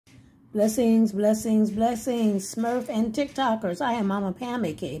Blessings, blessings, blessings, Smurf and TikTokers. I am Mama Pam,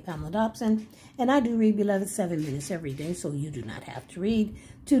 a.k.a. Pamela Dobson, and I do read Beloved 7 minutes every day, so you do not have to read.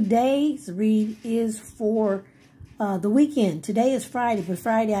 Today's read is for the weekend. Today is Friday, but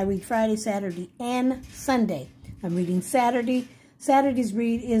Friday I read Friday, Saturday, and Sunday. I'm reading Saturday. Saturday's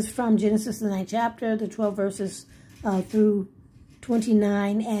read is from Genesis, the 9th chapter, the 12 verses through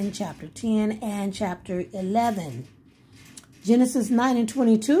 29, and chapter 10 and chapter 11. Genesis 9 and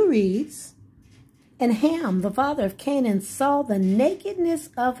 22 reads, "And Ham, the father of Canaan, saw the nakedness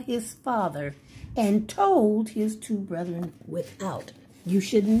of his father and told his two brethren without." You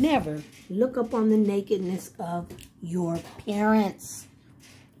should never look upon the nakedness of your parents.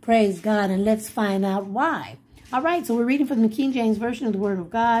 Praise God, and let's find out why. All right, so we're reading from the King James Version of the Word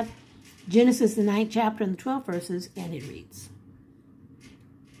of God, Genesis, the 9th chapter and the 12 verses, and it reads,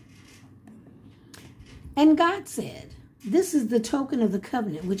 "And God said, this is the token of the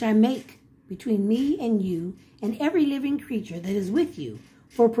covenant which I make between me and you and every living creature that is with you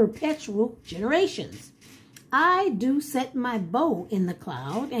for perpetual generations. I do set my bow in the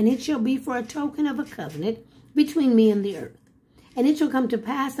cloud, and it shall be for a token of a covenant between me and the earth. And it shall come to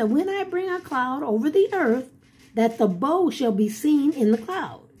pass that when I bring a cloud over the earth, that the bow shall be seen in the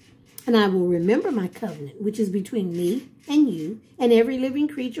cloud. And I will remember my covenant, which is between me and you and every living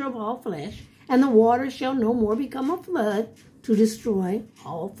creature of all flesh, and the waters shall no more become a flood to destroy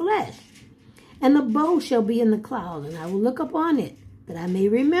all flesh. And the bow shall be in the cloud, and I will look upon it, that I may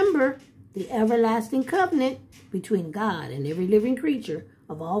remember the everlasting covenant between God and every living creature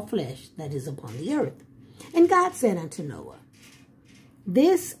of all flesh that is upon the earth. And God said unto Noah,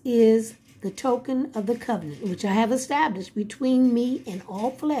 this is the token of the covenant which I have established between me and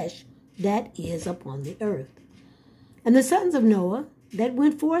all flesh that is upon the earth. And the sons of Noah that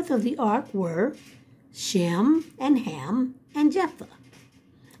went forth of the ark were Shem and Ham and Japheth.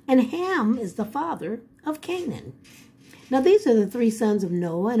 And Ham is the father of Canaan. Now these are the three sons of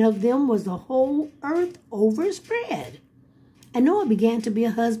Noah, and of them was the whole earth overspread. And Noah began to be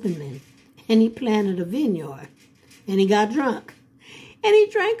a husbandman, and he planted a vineyard, and he got drunk. And he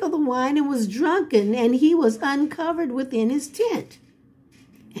drank of the wine and was drunken, and he was uncovered within his tent.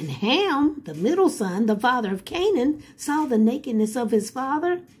 And Ham, the middle son, the father of Canaan, saw the nakedness of his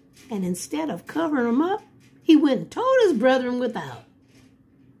father, and instead of covering him up, he went and told his brethren without.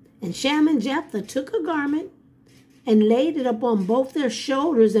 And Shem and Japheth took a garment and laid it upon both their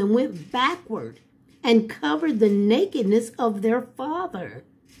shoulders and went backward and covered the nakedness of their father.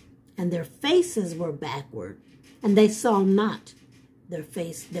 And their faces were backward, and they saw not their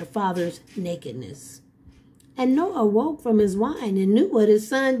father's nakedness. And Noah awoke from his wine and knew what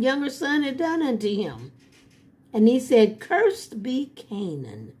his younger son had done unto him. And he said, cursed be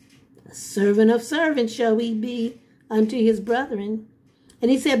Canaan. A servant of servants shall he be unto his brethren.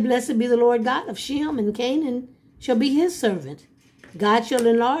 And he said, blessed be the Lord God of Shem, and Canaan shall be his servant. God shall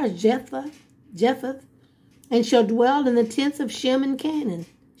enlarge Japheth, and shall dwell in the tents of Shem, and Canaan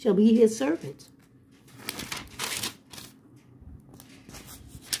shall be his servant.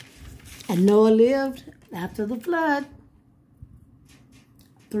 And Noah lived after the flood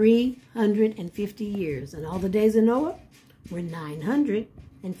 350 years. And all the days of Noah were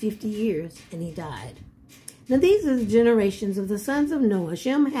 950 years, and he died. Now these are the generations of the sons of Noah,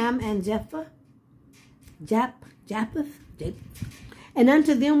 Shem, Ham, and Japheth. And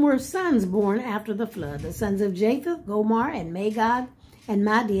unto them were sons born after the flood, the sons of Japheth, Gomer, and Magog, and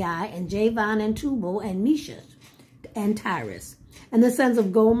Madai, and Javan, and Tubal, and Meshach, and Tyrus. And the sons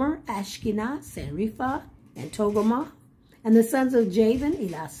of Gomer, Ashkenaz, and Rephah, and Togarmah. And the sons of Javan,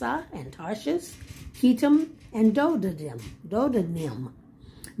 Elasah, and Tarshish, Kittim, and Dodanim.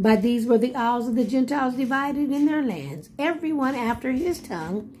 By these were the isles of the Gentiles divided in their lands, every one after his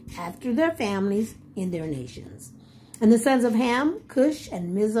tongue, after their families, in their nations. And the sons of Ham, Cush,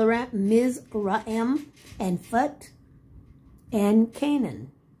 and Mizraim, and Phut, and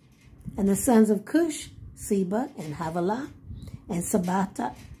Canaan. And the sons of Cush, Seba, and Havilah, and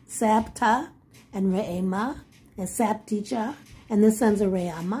Sabta, and Re'emah, and Sapticha, and the sons of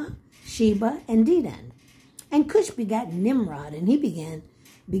Re'amah, Sheba, and Dedan. And Cush begat Nimrod, and he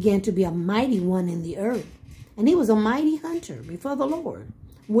began to be a mighty one in the earth. And he was a mighty hunter before the Lord.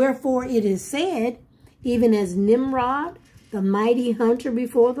 Wherefore it is said, even as Nimrod, the mighty hunter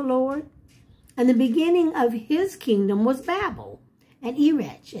before the Lord. And the beginning of his kingdom was Babel, and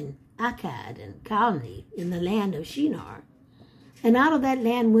Erech, and Akkad, and Calneh in the land of Shinar. And out of that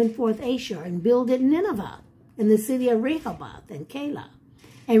land went forth Ashur, and builded Nineveh, and the city of Rehoboth, and Calah.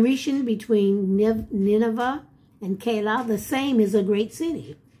 And Rishon between Nineveh and Calah, the same is a great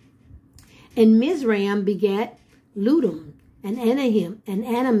city. And Mizraim begat Ludum, and Anahim, and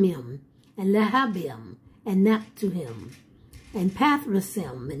Anamim, and Lehabim, and Naptuhim, and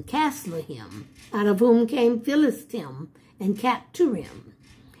Pathrasim, and Caslahim, out of whom came Philistim, and Capturim.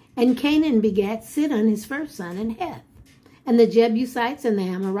 And Canaan begat Sidon, his first son, and Heth, and the Jebusites, and the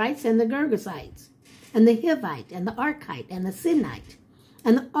Amorites, and the Girgasites, and the Hivite, and the Archite, and the Sinite,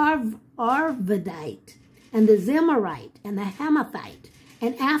 and the Arvadite, and the Zemarite, and the Hamathite.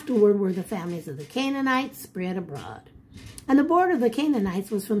 And afterward were the families of the Canaanites spread abroad. And the border of the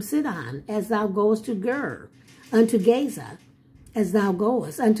Canaanites was from Sidon, as thou goest to Gur, unto Gaza, as thou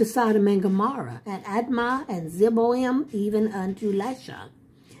goest, unto Sodom and Gomorrah, and Admah, and Zeboim, even unto Lasha.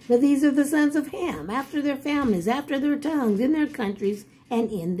 Now these are the sons of Ham, after their families, after their tongues, in their countries,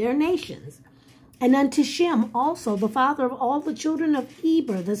 and in their nations. And unto Shem also, the father of all the children of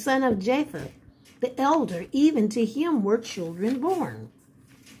Eber, the son of Japheth, the elder, even to him were children born.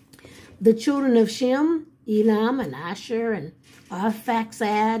 The children of Shem, Elam, and Asher, and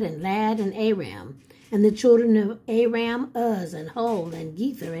Arphaxad, and Lad, and Aram. And the children of Aram, Uz, and Hol, and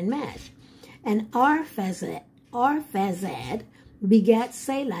Gether, and Mash. And Arphazad begat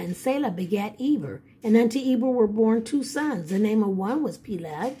Selah, and Selah begat Eber. And unto Eber were born two sons. The name of one was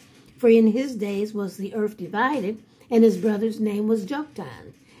Peleg, for in his days was the earth divided, and his brother's name was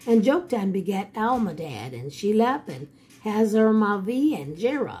Joktan. And Joktan begat Almadad, and Shelep, and Hazarmavi, and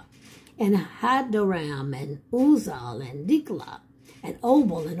Jerah, and Hadoram, and Uzal, and Diklah, and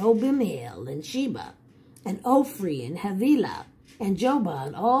Obal, and Obimael, and Sheba, and Ophri, and Havilah, and Jobah,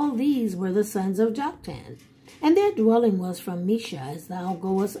 and all these were the sons of Joktan. And their dwelling was from Misha, as thou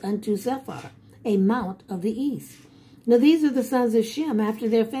goest unto Zephar, a mount of the east. Now these are the sons of Shem, after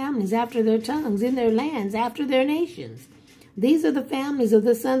their families, after their tongues, in their lands, after their nations. These are the families of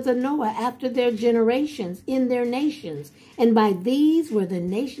the sons of Noah, after their generations, in their nations. And by these were the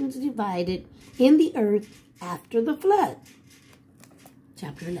nations divided in the earth after the flood.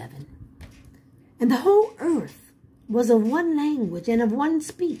 Chapter 11. And the whole earth was of one language and of one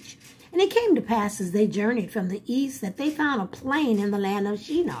speech. And it came to pass as they journeyed from the east that they found a plain in the land of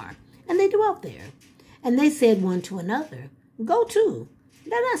Shinar, and they dwelt there. And they said one to another, Go to,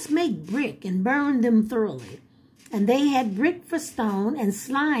 let us make brick and burn them thoroughly. And they had brick for stone, and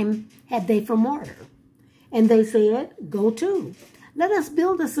slime had they for mortar. And they said, Go to, let us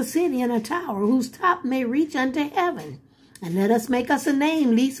build us a city and a tower, whose top may reach unto heaven. And let us make us a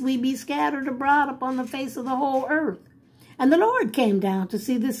name, lest we be scattered abroad upon the face of the whole earth. And the Lord came down to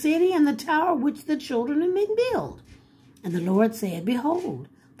see the city and the tower which the children of men build. And the Lord said, Behold,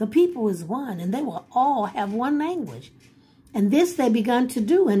 the people is one, and they will all have one language. And this they begun to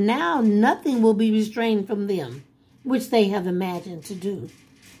do, and now nothing will be restrained from them, which they have imagined to do.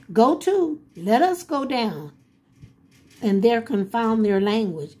 Go to, let us go down, and there confound their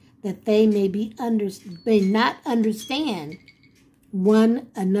language, that they may not understand one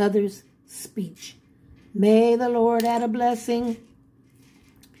another's speech. May the Lord add a blessing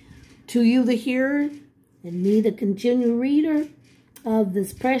to you, the hearer, and me, the continual reader of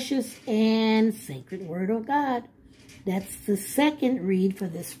this precious and sacred word of God. That's the second read for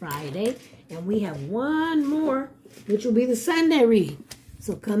this Friday, and we have one more, which will be the Sunday read.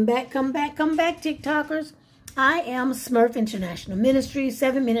 So come back, TikTokers. I am SMRF International Ministry,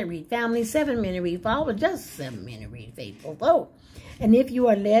 7-minute read family, 7-minute read follower, just 7-minute read faithful though. And if you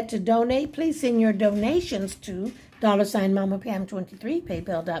are led to donate, please send your donations to $MamaPam23,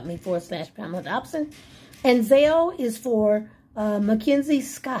 paypal.me/Pamela Dobson. And Zelle is for Mackenzie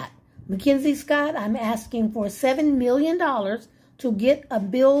Scott. Mackenzie Scott, I'm asking for $7 million to get a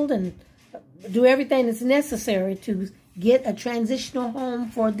build and do everything that's necessary to get a transitional home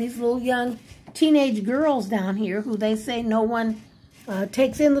for these little young teenage girls down here who they say no one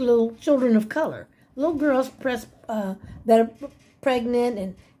takes in, the little children of color. Little girls that are pregnant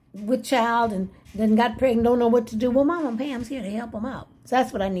and with child and then got pregnant, don't know what to do. Well, Mama Pam's here to help them out. So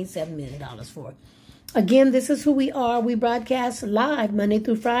that's what I need $7 million for. Again, this is who we are. We broadcast live Monday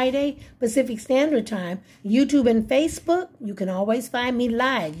through Friday, Pacific Standard Time. YouTube and Facebook, you can always find me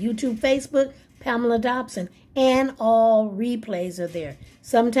live. YouTube, Facebook, Pamela Dobson, and all replays are there.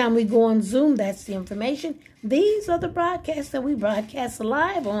 Sometime we go on Zoom, that's the information. These are the broadcasts that we broadcast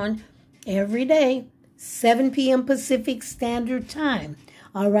live on every day, 7 p.m. Pacific Standard Time.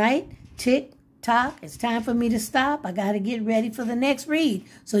 All right, TikTok, it's time for me to stop. I got to get ready for the next read.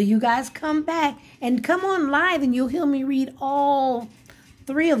 So you guys come back and come on live and you'll hear me read all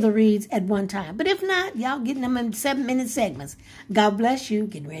 3 of the reads at one time. But if not, y'all getting them in 7-minute segments. God bless you.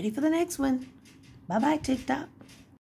 Get ready for the next one. Bye-bye, TikTok.